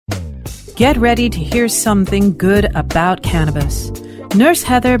Get ready to hear something good about cannabis. Nurse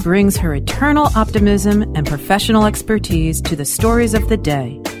Heather brings her eternal optimism and professional expertise to the stories of the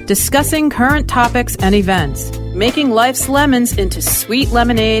day, discussing current topics and events, making life's lemons into sweet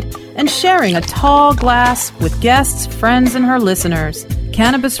lemonade, and sharing a tall glass with guests, friends, and her listeners.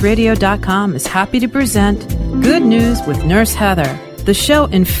 CannabisRadio.com is happy to present Good News with Nurse Heather, the show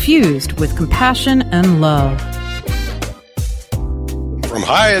infused with compassion and love. From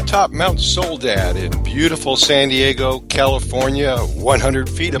high atop Mount Soledad in beautiful San Diego, California, 100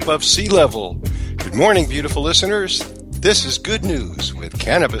 feet above sea level. Good morning, beautiful listeners. This is Good News with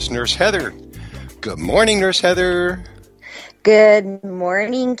Cannabis Nurse Heather. Good morning, Nurse Heather. Good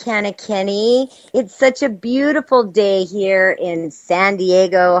morning, CannaKenney. It's such a beautiful day here in San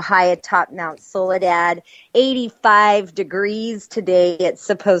Diego, high atop Mount Soledad. 85 degrees today. It's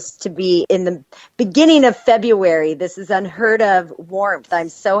supposed to be in the beginning of February. This is unheard of warmth. I'm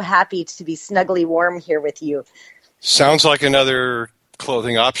so happy to be snugly warm here with you. Sounds like another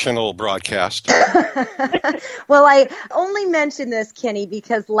clothing optional broadcast. Well, I only mention this, Kenny,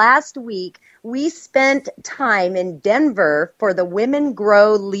 because last week we spent time in Denver for the Women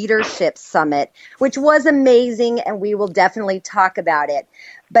Grow Leadership Summit, which was amazing, and we will definitely talk about it.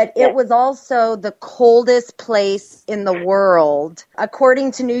 But it was also the coldest place in the world.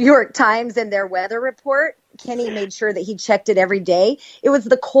 According to New York Times and their weather report, Kenny made sure that he checked it every day. It was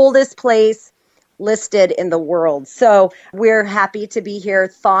the coldest place listed in the world. So we're happy to be here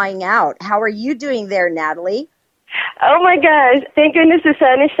thawing out. How are you doing there, Natalie? Oh my gosh, thank goodness the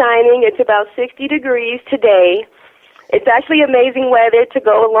sun is shining. It's about 60 degrees today. It's actually amazing weather to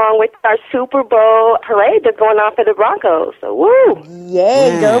go along with our Super Bowl parade that's going on for the Broncos. So woo!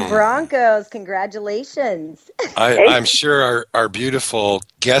 Yay, go Broncos. Congratulations. I'm sure our beautiful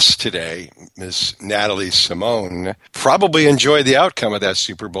guest today, Ms. Natalie Simone, probably enjoyed the outcome of that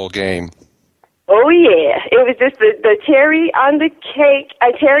Super Bowl game. Oh yeah, it was just the cherry on the cake,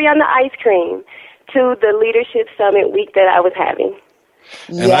 cherry on the ice cream to the Leadership Summit week that I was having.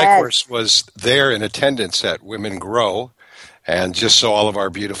 And I, of course, was there in attendance at Women Grow. And just so all of our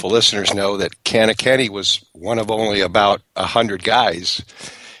beautiful listeners know that CannaKenney was one of only about 100 guys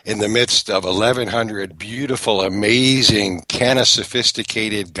in the midst of 1,100 beautiful, amazing,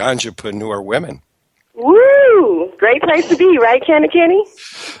 canna-sophisticated ganjapreneur women. Woo! Great place to be, right,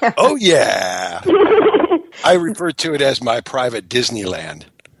 CannaKenney? Oh, yeah. I refer to it as my private Disneyland.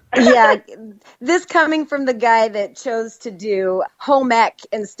 Yeah, this coming from the guy that chose to do home ec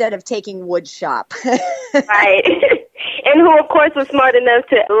instead of taking wood shop. Right. And who, of course, was smart enough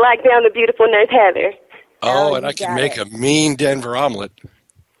to lock down the beautiful Nurse Heather. Oh, and I can make a mean Denver omelet.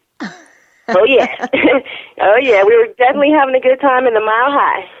 Oh, yeah. Oh, yeah. We were definitely having a good time in the Mile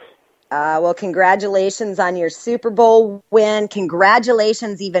High. Well, congratulations on your Super Bowl win.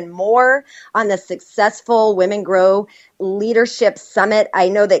 Congratulations even more on the successful Women Grow Leadership Summit. I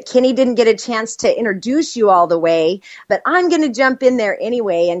know that Kenny didn't get a chance to introduce you all the way, but I'm going to jump in there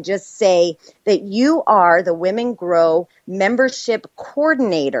anyway and just say that you are the Women Grow Membership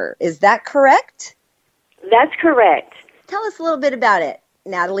Coordinator. Is that correct? That's correct. Tell us a little bit about it,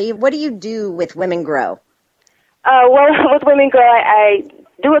 Natalie. What do you do with Women Grow? Well, with Women Grow, I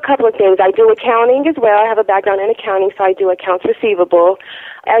do a couple of things. I do accounting as well. I have a background in accounting, so I do accounts receivable,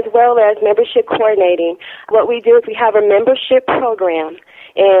 as well as membership coordinating. What we do is we have a membership program,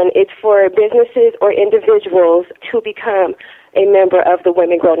 and it's for businesses or individuals to become a member of the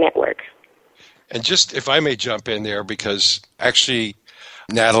Women Grow Network. And just, if I may jump in there, because actually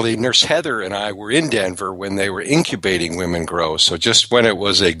Natalie, Nurse Heather, and I were in Denver when they were incubating Women Grow. So just when it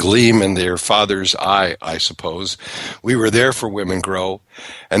was a gleam in their father's eye, I suppose, we were there for Women Grow.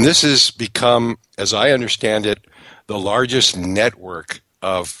 And this has become, as I understand it, the largest network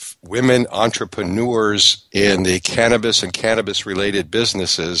of women entrepreneurs in the cannabis and cannabis-related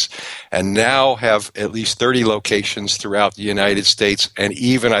businesses, and now have at least 30 locations throughout the United States, and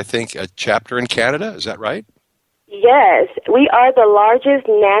even, I think, a chapter in Canada. Is that right? Yes, we are the largest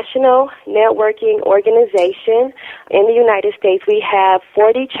national networking organization in the United States. We have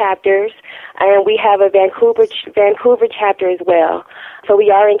 40 chapters, and we have a Vancouver chapter as well. So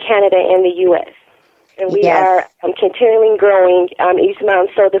we are in Canada and the U.S. And we are continually growing each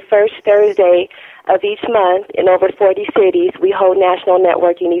month. So the first Thursday of each month in over 40 cities, we hold national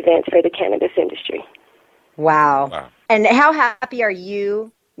networking events for the cannabis industry. Wow. And how happy are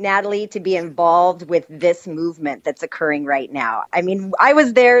you, Natalie, to be involved with this movement that's occurring right now? I mean, I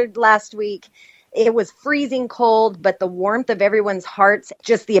was there last week. It was freezing cold, but the warmth of everyone's hearts,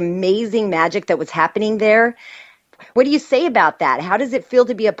 just the amazing magic that was happening there. What do you say about that? How does it feel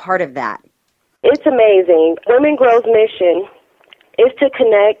to be a part of that? It's amazing. Women Grow's mission is to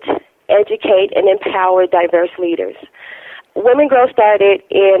connect educate, and empower diverse leaders. Women Grow started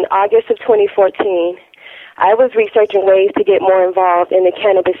in August of 2014. I was researching ways to get more involved in the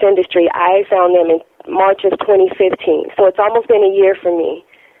cannabis industry. I found them in March of 2015. So it's almost been a year for me.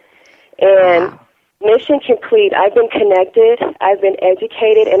 And mission complete. I've been connected, I've been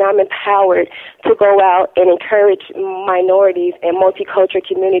educated, and I'm empowered to go out and encourage minorities and multicultural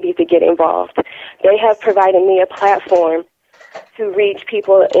communities to get involved. They have provided me a platform to reach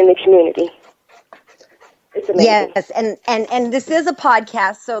people in the community. It's amazing. Yes, and this is a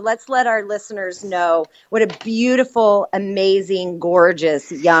podcast, so let's let our listeners know what a beautiful, amazing,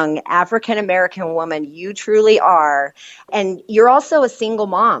 gorgeous, young African-American woman you truly are. And you're also a single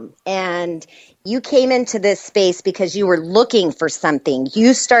mom, and you came into this space because you were looking for something.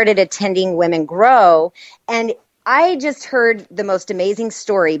 You started attending Women Grow, and I just heard the most amazing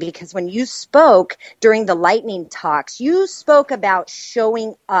story because when you spoke during the lightning talks, you spoke about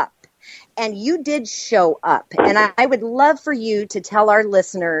showing up. And you did show up. And I would love for you to tell our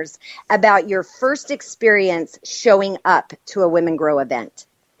listeners about your first experience showing up to a Women Grow event.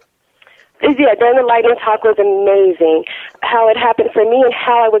 Yeah, during the lightning talk was amazing. How it happened for me and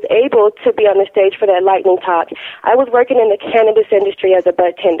how I was able to be on the stage for that lightning talk. I was working in the cannabis industry as a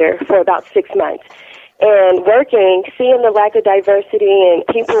bud tender for about 6 months. And working, seeing the lack of diversity and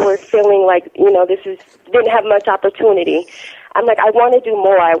people were feeling like, didn't have much opportunity. I'm like, I want to do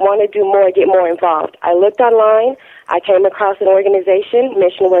more. I want to do more, get more involved. I looked online. I came across an organization.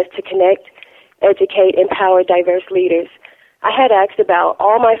 Mission was to connect, educate, empower diverse leaders. I had asked about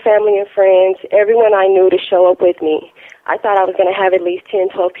all my family and friends, everyone I knew to show up with me. I thought I was going to have at least 10,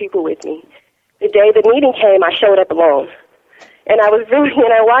 12 people with me. The day the meeting came, I showed up alone. And I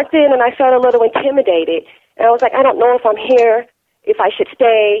walked in and I felt a little intimidated. And I was like, I don't know if I'm here, if I should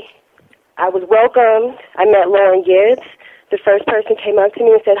stay. I was welcomed. I met Lauren Gibbs. The first person came up to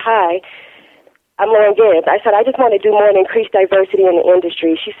me and said, "Hi, I'm Lauren Gibbs." I said, "I just want to do more and increase diversity in the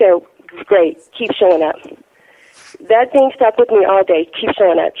industry." She said, "Great, keep showing up." That thing stuck with me all day. Keep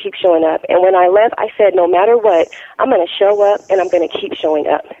showing up, keep showing up. And when I left, I said, no matter what, I'm going to show up and I'm going to keep showing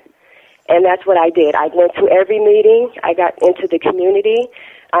up. And that's what I did. I went to every meeting. I got into the community.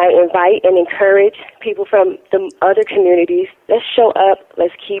 I invite and encourage people from the other communities. Let's show up.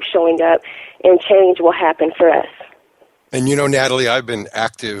 Let's keep showing up, and change will happen for us. And Natalie, I've been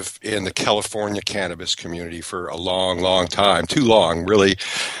active in the California cannabis community for a long, long time. Too long, really.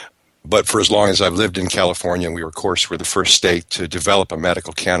 But for as long as I've lived in California, we, of course, were the first state to develop a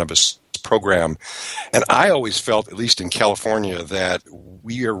medical cannabis program. And I always felt, at least in California, that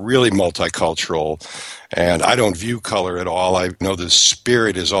we are really multicultural. And I don't view color at all. I know the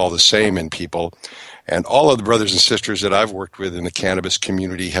spirit is all the same in people. And all of the brothers and sisters that I've worked with in the cannabis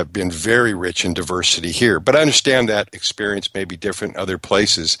community have been very rich in diversity here. But I understand that experience may be different in other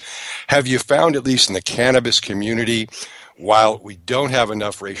places. Have you found, at least in the cannabis community, while we don't have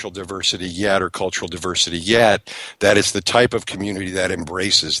enough racial diversity yet or cultural diversity yet, that it's the type of community that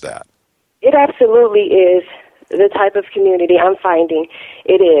embraces that? It absolutely is the type of community I'm finding.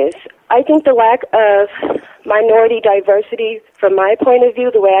 It is. I think the lack of minority diversity, from my point of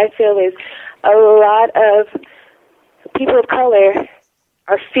view, the way I feel is a lot of people of color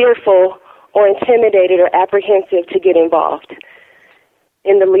are fearful or intimidated or apprehensive to get involved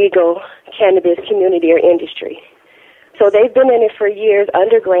in the legal cannabis community or industry. So they've been in it for years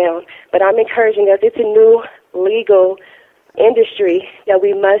underground, but I'm encouraging us. It's a new legal industry that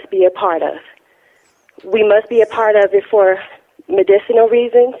we must be a part of. We must be a part of it for medicinal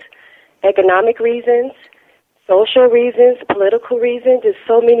reasons, economic reasons, social reasons, political reasons. There's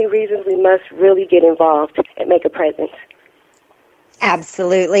so many reasons we must really get involved and make a presence.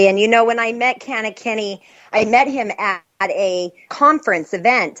 Absolutely. And when I met CannaKenney, I met him at a conference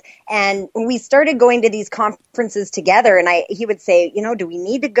event, and we started going to these conferences together, and he would say, do we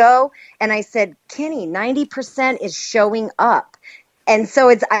need to go? And I said, Kenny, 90% is showing up. And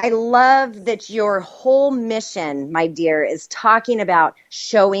so I love that your whole mission, my dear, is talking about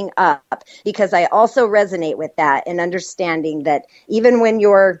showing up, because I also resonate with that and understanding that even when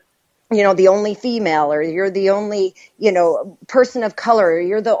you're the only female, or you're the only, person of color, or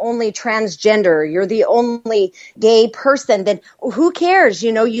you're the only transgender, you're the only gay person, then who cares?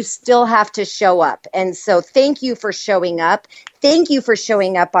 You still have to show up. And so thank you for showing up. Thank you for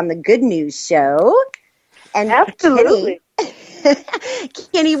showing up on the Good News Show. And absolutely.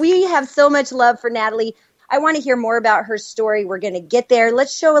 Kenny, we have so much love for Natalie. I want to hear more about her story. We're going to get there.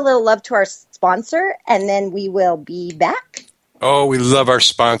 Let's show a little love to our sponsor, and then we will be back. Oh, we love our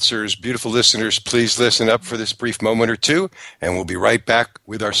sponsors. Beautiful listeners, please listen up for this brief moment or two, and we'll be right back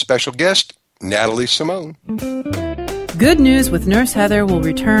with our special guest, Natalie Simone. Good News with Nurse Heather will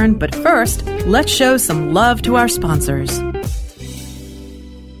return, but first, let's show some love to our sponsors.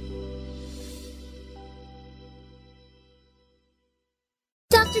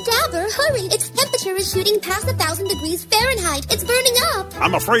 Dr. Dabber, hurry! Its temperature is shooting past 1,000 degrees Fahrenheit. It's burning up.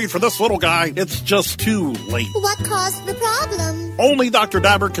 I'm afraid for this little guy, it's just too late. What caused the problem? Only Dr.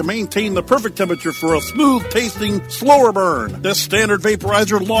 Dabber can maintain the perfect temperature for a smooth-tasting, slower burn. This standard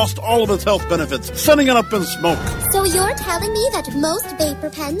vaporizer lost all of its health benefits, sending it up in smoke. So you're telling me that most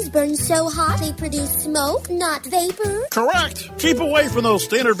vapor pens burn so hot they produce smoke, not vapor? Correct. Keep away from those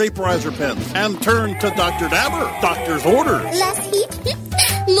standard vaporizer pens and turn to Dr. Dabber. Doctor's orders. Less heat,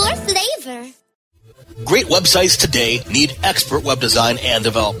 more flavor. Great websites today need expert web design and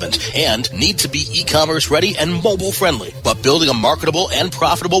development and need to be e-commerce ready and mobile friendly. But building a marketable and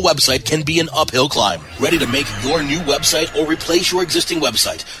profitable website can be an uphill climb. Ready to make your new website or replace your existing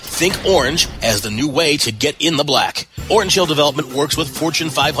website? Think Orange as the new way to get in the black. Orange Hill Development works with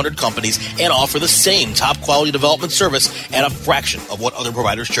Fortune 500 companies and offer the same top quality development service at a fraction of what other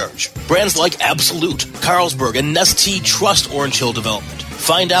providers charge. Brands like Absolute, Carlsberg, and Nestea trust Orange Hill Development.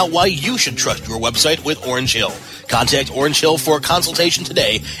 Find out why you should trust your website with Orange Hill. Contact Orange Hill for a consultation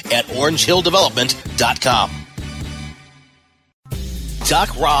today at orangehilldevelopment.com.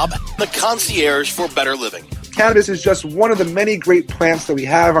 Doc Rob, the concierge for better living. Cannabis is just one of the many great plants that we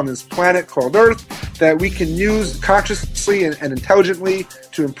have on this planet called Earth that we can use consciously and intelligently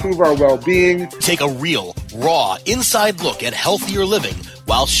to improve our well-being. Take a real, raw, inside look at healthier living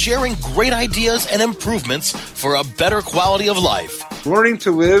while sharing great ideas and improvements for a better quality of life. Learning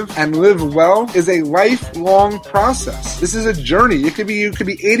to live and live well is a lifelong process. This is a journey. You could be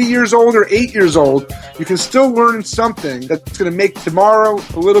 80 years old or 8 years old. You can still learn something that's going to make tomorrow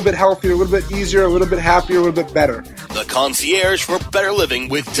a little bit healthier, a little bit easier, a little bit happier, a little bit better. The concierge for better living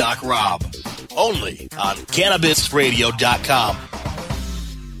with Doc Rob. Only on CannabisRadio.com.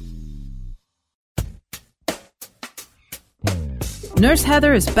 Nurse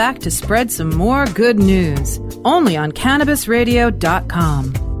Heather is back to spread some more good news, only on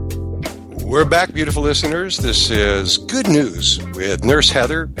CannabisRadio.com. We're back, beautiful listeners. This is Good News with Nurse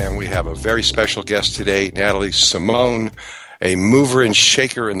Heather, and we have a very special guest today, Natalie Simone, a mover and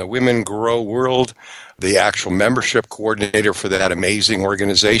shaker in the women grow world, the actual membership coordinator for that amazing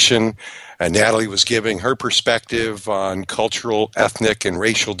organization. And Natalie was giving her perspective on cultural, ethnic, and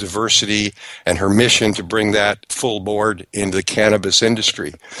racial diversity and her mission to bring that full board into the cannabis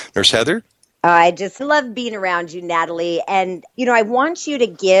industry. Nurse Heather? I just love being around you, Natalie. And, I want you to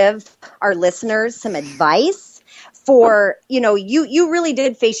give our listeners some advice for, you really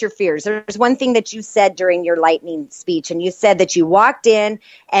did face your fears. There's one thing that you said during your lightning speech, and you said that you walked in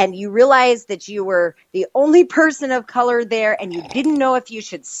and you realized that you were the only person of color there and you didn't know if you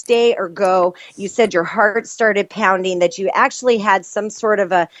should stay or go. You said your heart started pounding, that you actually had some sort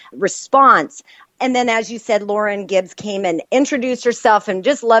of a response. And then, as you said, Lauren Gibbs came and introduced herself and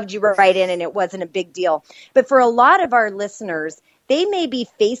just loved you right in, and it wasn't a big deal. But for a lot of our listeners, they may be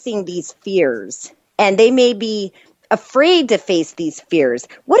facing these fears, and they may be afraid to face these fears.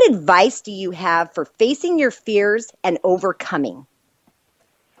 What advice do you have for facing your fears and overcoming?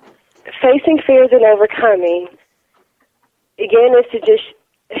 Facing fears and overcoming, again, is to just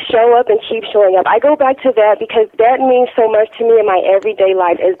show up and keep showing up. I go back to that because that means so much to me in my everyday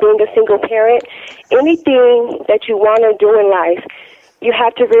life. As being a single parent, anything that you want to do in life, you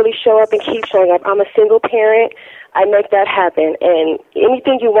have to really show up and keep showing up. I'm a single parent. I make that happen. And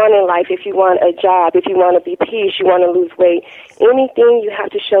anything you want in life, if you want a job, if you want to be peace, you want to lose weight, anything you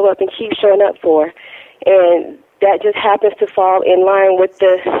have to show up and keep showing up for. And that just happens to fall in line with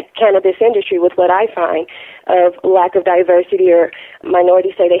the cannabis industry, with what I find of lack of diversity, or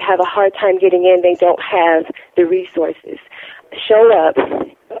minorities say they have a hard time getting in, they don't have the resources. Show up,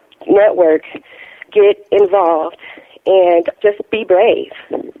 network, get involved, and just be brave.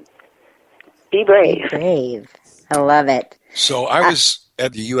 Be brave. Be brave. I love it. So I was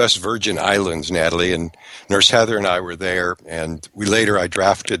at the U.S. Virgin Islands, Natalie, and Nurse Heather and I were there, and I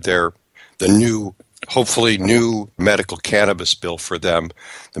drafted the hopefully new medical cannabis bill for them,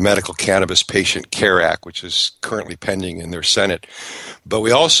 the Medical Cannabis Patient Care Act, which is currently pending in their Senate. But we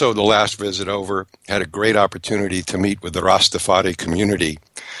also, the last visit over, had a great opportunity to meet with the Rastafari community.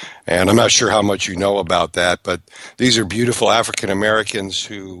 And I'm not sure how much you know about that, but these are beautiful African Americans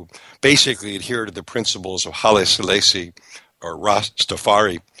who basically adhere to the principles of Haile Selassie, or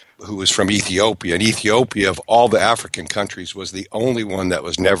Rastafari, who was from Ethiopia. And Ethiopia, of all the African countries, was the only one that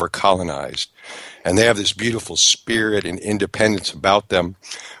was never colonized. And they have this beautiful spirit and independence about them.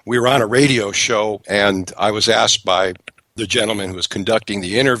 We were on a radio show, and I was asked by the gentleman who was conducting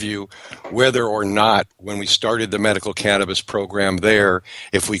the interview whether or not, when we started the medical cannabis program there,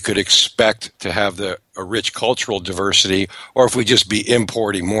 if we could expect to have a rich cultural diversity or if we just be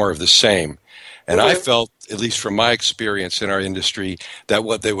importing more of the same. And I felt, at least from my experience in our industry, that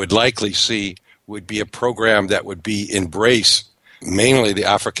what they would likely see would be a program that would embrace mainly the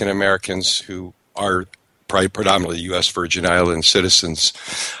African Americans who are predominantly U.S. Virgin Island citizens.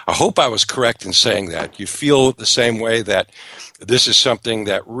 I hope I was correct in saying that. You feel the same way, that this is something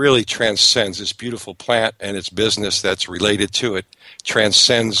that really transcends this beautiful plant and its business that's related to it,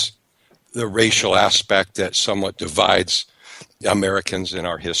 transcends the racial aspect that somewhat divides Americans in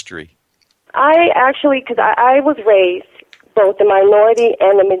our history. I actually, because I was raised both the minority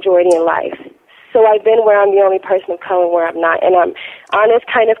and the majority in life. So I've been where I'm the only person of color, where I'm not. And I'm honest,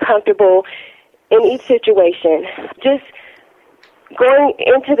 kind of comfortable in each situation. Just going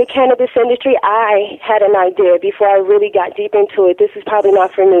into the cannabis industry, I had an idea before I really got deep into it. This is probably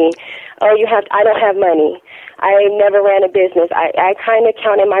not for me. I don't have money. I never ran a business. I kind of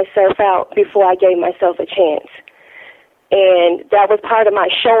counted myself out before I gave myself a chance. And that was part of my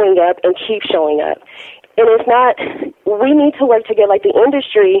showing up and keep showing up. And it's not, we need to work together. Like, the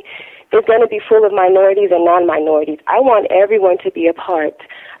industry is going to be full of minorities and non-minorities. I want everyone to be a part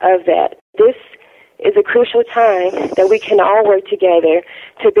of that. This is a crucial time that we can all work together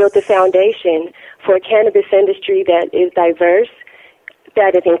to build the foundation for a cannabis industry that is diverse,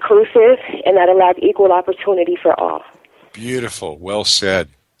 that is inclusive, and that allows equal opportunity for all. Beautiful. Well said.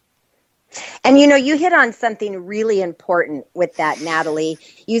 And, you hit on something really important with that, Natalie.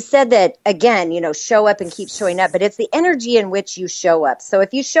 You said that, again, show up and keep showing up, but it's the energy in which you show up. So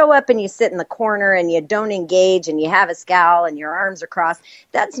if you show up and you sit in the corner and you don't engage and you have a scowl and your arms are crossed,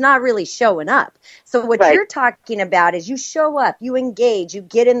 that's not really showing up. So what you're talking about is you show up, you engage, you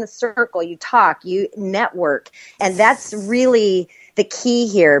get in the circle, you talk, you network. And that's really the key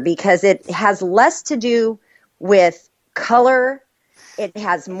here, because it has less to do with color. It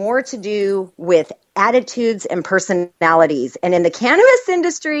has more to do with attitudes and personalities. And in the cannabis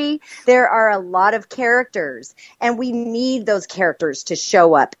industry, there are a lot of characters, and we need those characters to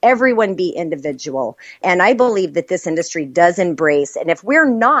show up. Everyone be individual. And I believe that this industry does embrace. And if we're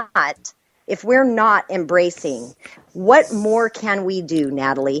not embracing, what more can we do,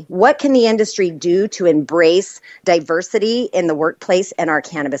 Natalie? What can the industry do to embrace diversity in the workplace and our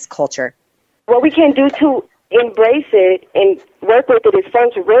cannabis culture? What we can do to embrace it and work with it is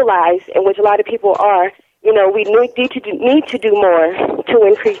first to realize, in which a lot of people are, we need to do more to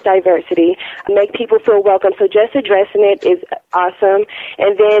increase diversity, make people feel welcome. So just addressing it is awesome.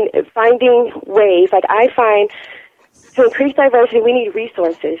 And then finding ways, like I find, to increase diversity, we need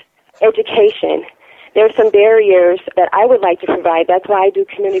resources, education. There's some barriers that I would like to provide. That's why I do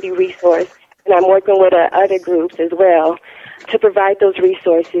community resource, and I'm working with other groups as well to provide those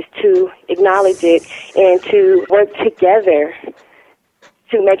resources, to acknowledge it, and to work together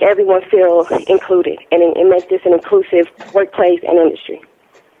to make everyone feel included and make this an inclusive workplace and industry.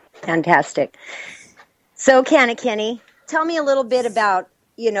 Fantastic. So, CannaKenney, tell me a little bit about,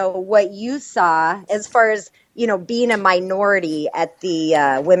 what you saw as far as, being a minority at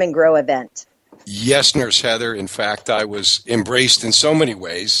the Women Grow event. Yes, Nurse Heather. In fact, I was embraced in so many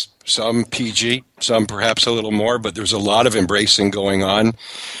ways. Some PG, some perhaps a little more, but there's a lot of embracing going on.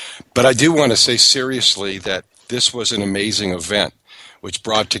 But I do want to say seriously that this was an amazing event, which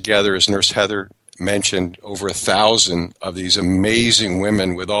brought together, as Nurse Heather mentioned, over 1,000 of these amazing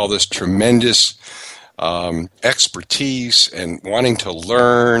women with all this tremendous expertise and wanting to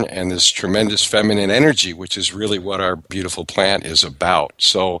learn, and this tremendous feminine energy, which is really what our beautiful plant is about.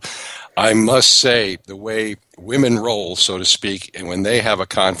 So I must say, the way women roll, so to speak, and when they have a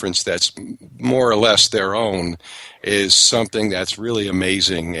conference that's more or less their own, is something that's really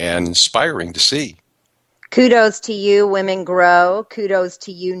amazing and inspiring to see. Kudos to you, Women Grow. Kudos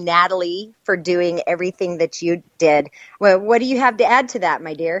to you, Natalie, for doing everything that you did. Well, what do you have to add to that,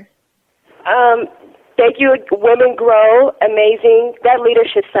 my dear? Thank you, Women Grow. Amazing. That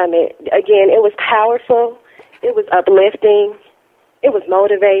leadership summit, again, it was powerful. It was uplifting. It was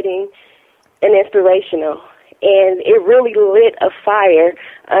motivating and inspirational. And it really lit a fire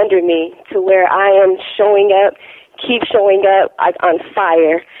under me to where I am showing up, keep showing up on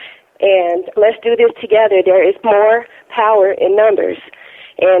fire. And let's do this together. There is more power in numbers.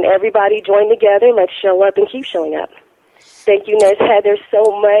 And everybody join together. Let's show up and keep showing up. Thank you, Nurse Heather,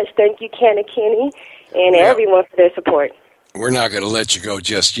 so much. Thank you, CannaKenney, and everyone for their support. We're not going to let you go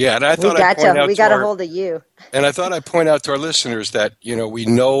just yet. I thought we got a hold of you. And I thought I'd point out to our listeners that, we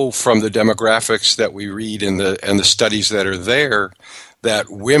know from the demographics that we read and the studies that are there that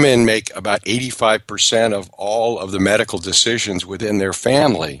women make about 85% of all of the medical decisions within their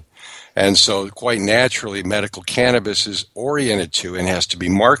family. And so quite naturally, medical cannabis is oriented to and has to be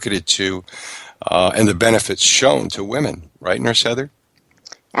marketed to, and the benefits shown to women. Right, Nurse Heather?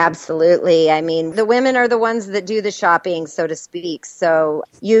 Absolutely. I mean, the women are the ones that do the shopping, so to speak. So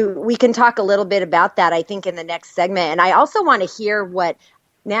we can talk a little bit about that, I think, in the next segment. And I also want to hear what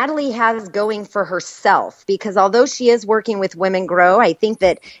Natalie has going for herself, because although she is working with Women Grow, I think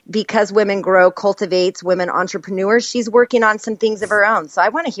that because Women Grow cultivates women entrepreneurs, she's working on some things of her own. So I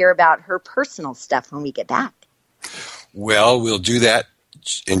want to hear about her personal stuff when we get back. Well, we'll do that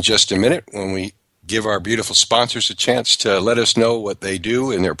in just a minute when we give our beautiful sponsors a chance to let us know what they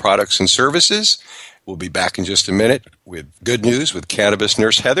do in their products and services. We'll be back in just a minute with good news with Cannabis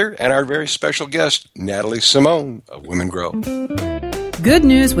Nurse Heather and our very special guest, Natalie Simone of Women Grow. Good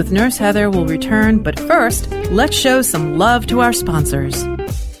News with Nurse Heather will return, but first, let's show some love to our sponsors.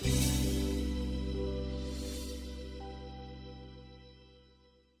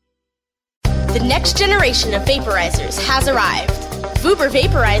 The next generation of vaporizers has arrived. Vuber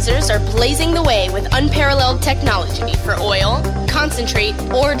vaporizers are blazing the way with unparalleled technology for oil, concentrate,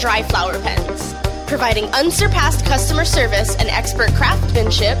 or dry flower pens. Providing unsurpassed customer service and expert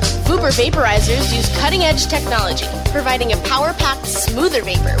craftsmanship, Vuber vaporizers use cutting-edge technology, providing a power-packed, smoother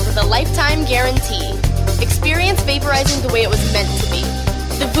vapor with a lifetime guarantee. Experience vaporizing the way it was meant to be.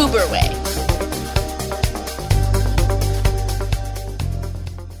 The Vuber way.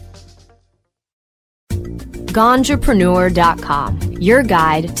 Ganjapreneur.com, your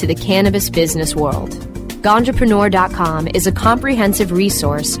guide to the cannabis business world. Ganjapreneur.com is a comprehensive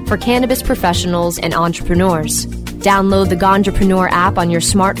resource for cannabis professionals and entrepreneurs. Download the Ganjapreneur app on your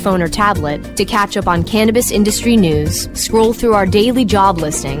smartphone or tablet to catch up on cannabis industry news, scroll through our daily job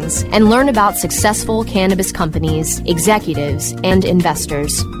listings, and learn about successful cannabis companies, executives, and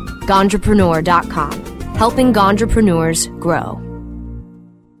investors. Ganjapreneur.com, helping Ganjapreneurs grow.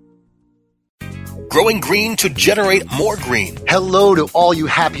 Growing green to generate more green. Hello to all you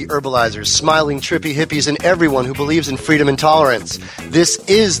happy herbalizers, smiling trippy hippies, and everyone who believes in freedom and tolerance. This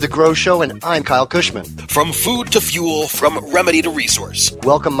is The Grow Show, and I'm Kyle Cushman. From food to fuel, from remedy to resource.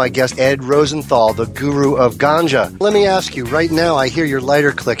 Welcome my guest, Ed Rosenthal, the guru of ganja. Let me ask you, right now I hear your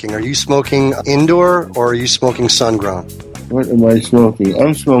lighter clicking. Are you smoking indoor or are you smoking sun-grown? What am I smoking?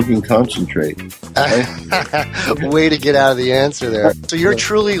 I'm smoking concentrate. Way to get out of the answer there. So you're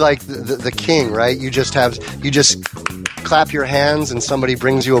truly like the king, right? You just clap your hands and somebody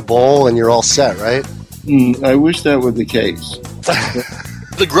brings you a bowl and you're all set, right? I wish that were the case.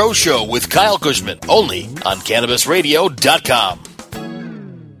 The Grow Show with Kyle Cushman, only on CannabisRadio.com.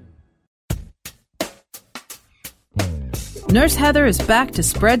 Nurse Heather is back to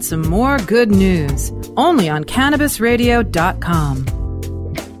spread some more good news, only on CannabisRadio.com.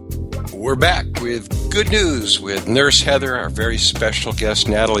 We're back with good news with Nurse Heather, our very special guest,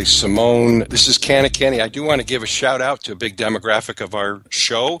 Natalie Simone. This is CannaKenney. I do want to give a shout out to a big demographic of our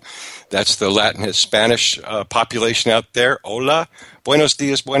show. That's the Latin Spanish population out there. Hola, buenos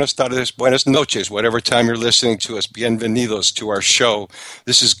dias, buenas tardes, buenas noches, whatever time you're listening to us. Bienvenidos to our show.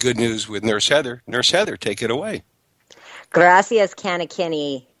 This is good news with Nurse Heather. Nurse Heather, take it away. Gracias,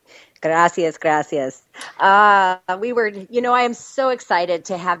 CannaKenney. Gracias. I am so excited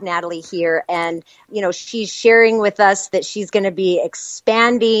to have Natalie here. And, she's sharing with us that she's going to be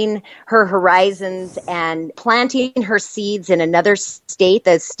expanding her horizons and planting her seeds in another state,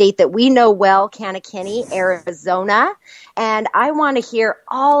 the state that we know well, CannaKenney, Arizona. And I want to hear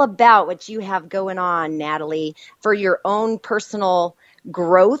all about what you have going on, Natalie, for your own personal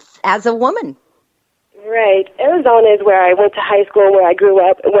growth as a woman. Right. Arizona is where I went to high school, where I grew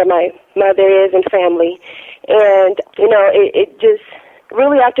up, where my mother is and family. And, it just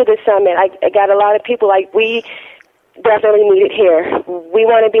really after the summit, I got a lot of people like, we definitely need it here. We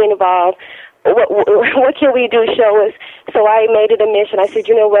want to be involved. What can we do? Show us. So I made it a mission. I said,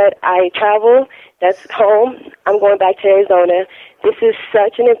 you know what? I travel. That's home. I'm going back to Arizona. This is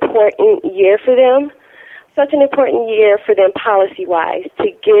such an important year for them. Such an important year for them policy-wise to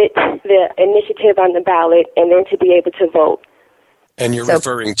get the initiative on the ballot and then to be able to vote. And you're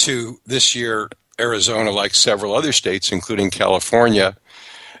referring to this year, Arizona, like several other states, including California,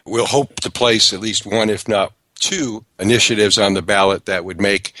 will hope to place at least one, if not two, initiatives on the ballot that would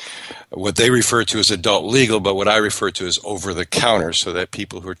make what they refer to as adult legal, but what I refer to as over-the-counter, so that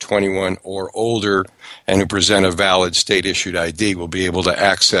people who are 21 or older and who present a valid state-issued ID will be able to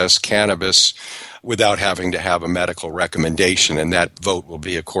access cannabis without having to have a medical recommendation. And that vote will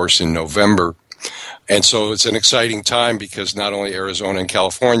be, of course, in November. And so it's an exciting time because not only Arizona and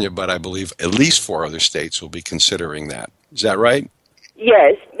California, but I believe at least 4 other states will be considering that. Is that right?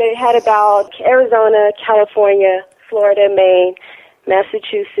 Yes, they had about Arizona, California, Florida, Maine,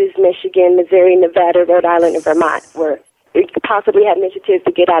 Massachusetts, Michigan, Missouri, Nevada, Rhode Island, and Vermont were possibly had initiatives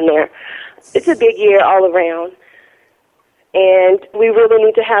to get on there. It's a big year all around, and we really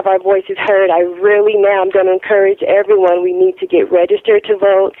need to have our voices heard. I'm going to encourage everyone. We need to get registered to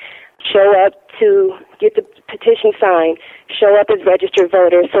vote, show up to get the petition signed, show up as registered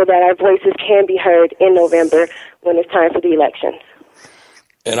voters so that our voices can be heard in November when it's time for the elections.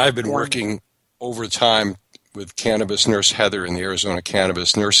 And I've been working over time with Cannabis Nurse Heather and the Arizona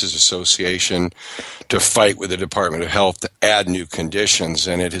Cannabis Nurses Association to fight with the Department of Health to add new conditions,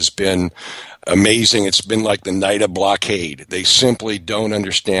 and it has been amazing. It's been like the night of blockade. They simply don't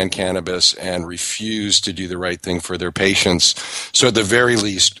understand cannabis and refuse to do the right thing for their patients. So at the very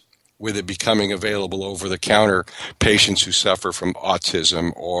least, with it becoming available over the counter, patients who suffer from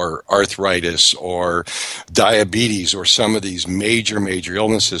autism or arthritis or diabetes or some of these major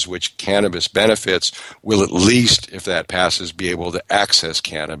illnesses which cannabis benefits will, at least if that passes, be able to access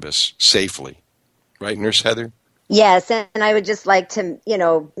cannabis safely. Right, Nurse Heather? Yes, and I would just like to,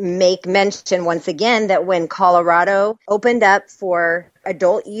 make mention once again that when Colorado opened up for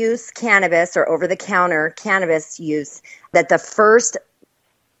adult use cannabis or over-the-counter cannabis use, that the first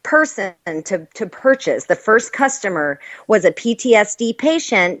person to purchase, the first customer, was a PTSD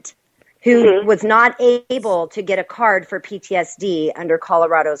patient who was not able to get a card for PTSD under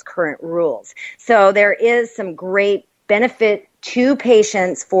Colorado's current rules. So there is some great benefit to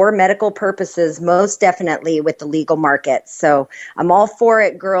patients for medical purposes, most definitely with the legal market. So I'm all for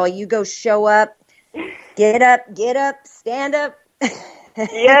it, girl. You go show up, get up, stand up.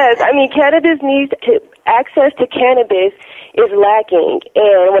 Yes, cannabis access to cannabis is lacking.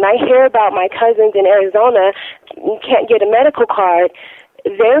 And when I hear about my cousins in Arizona who can't get a medical card,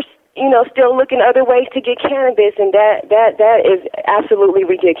 they're still looking other ways to get cannabis, and that is absolutely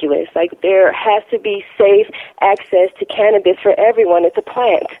ridiculous. Like, there has to be safe access to cannabis for everyone. It's a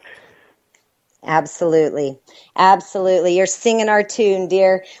plant. Absolutely. You're singing our tune,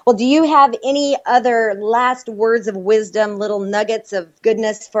 dear. Well, do you have any other last words of wisdom, little nuggets of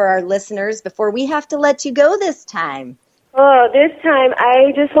goodness for our listeners before we have to let you go this time? Oh, this time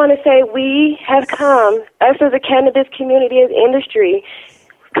I just want to say we have come, us as a cannabis community, as industry,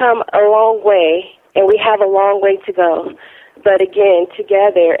 come a long way, and we have a long way to go. But again,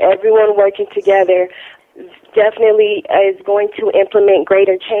 together, everyone working together definitely is going to implement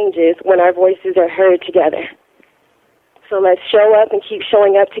greater changes when our voices are heard together. So let's show up and keep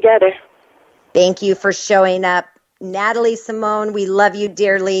showing up together. Thank you for showing up. Natalie Simone, we love you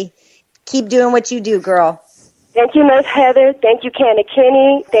dearly. Keep doing what you do, girl. Thank you, Nurse Heather. Thank you,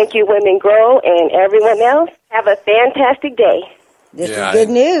 CannaKenney. Thank you, Women Grow, and everyone else. Have a fantastic day. This is good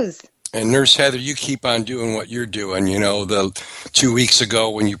news. And Nurse Heather, you keep on doing what you're doing. The 2 weeks ago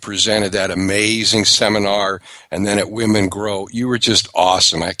when you presented that amazing seminar, and then at Women Grow, you were just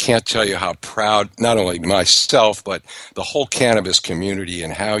awesome. I can't tell you how proud, not only myself, but the whole cannabis community,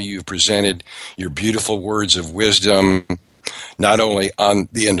 and how you presented your beautiful words of wisdom, not only on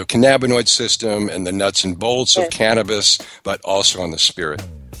the endocannabinoid system and the nuts and bolts of cannabis, but also on the spirit.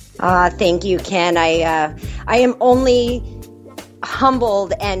 Thank you, Ken. I am only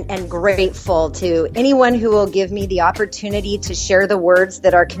humbled and grateful to anyone who will give me the opportunity to share the words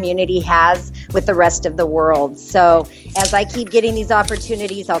that our community has with the rest of the world. So as I keep getting these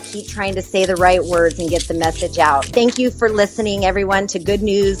opportunities, I'll keep trying to say the right words and get the message out. Thank you for listening, everyone, to Good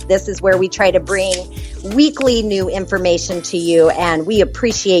News. This is where we try to bring weekly new information to you, and we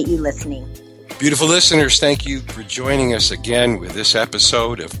appreciate you listening. Beautiful listeners, thank you for joining us again with this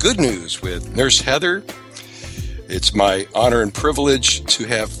episode of Good News with Nurse Heather. It's my honor and privilege to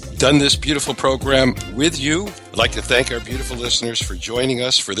have done this beautiful program with you. I'd like to thank our beautiful listeners for joining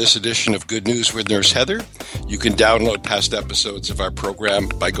us for this edition of Good News with Nurse Heather. You can download past episodes of our program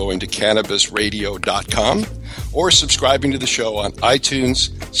by going to cannabisradio.com or subscribing to the show on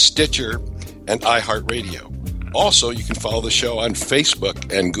iTunes, Stitcher, and iHeartRadio. Also, you can follow the show on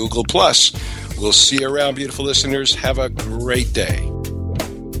Facebook and Google+. We'll see you around, beautiful listeners. Have a great day.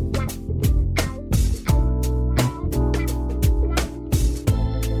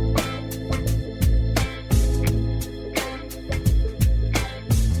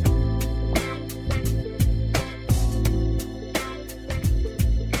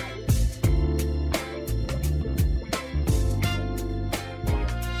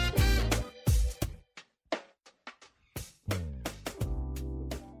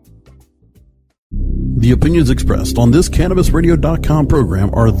 The opinions expressed on this CannabisRadio.com program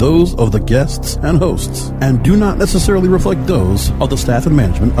are those of the guests and hosts and do not necessarily reflect those of the staff and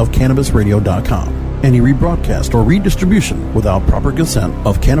management of CannabisRadio.com. Any rebroadcast or redistribution without proper consent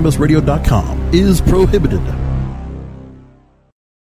of CannabisRadio.com is prohibited.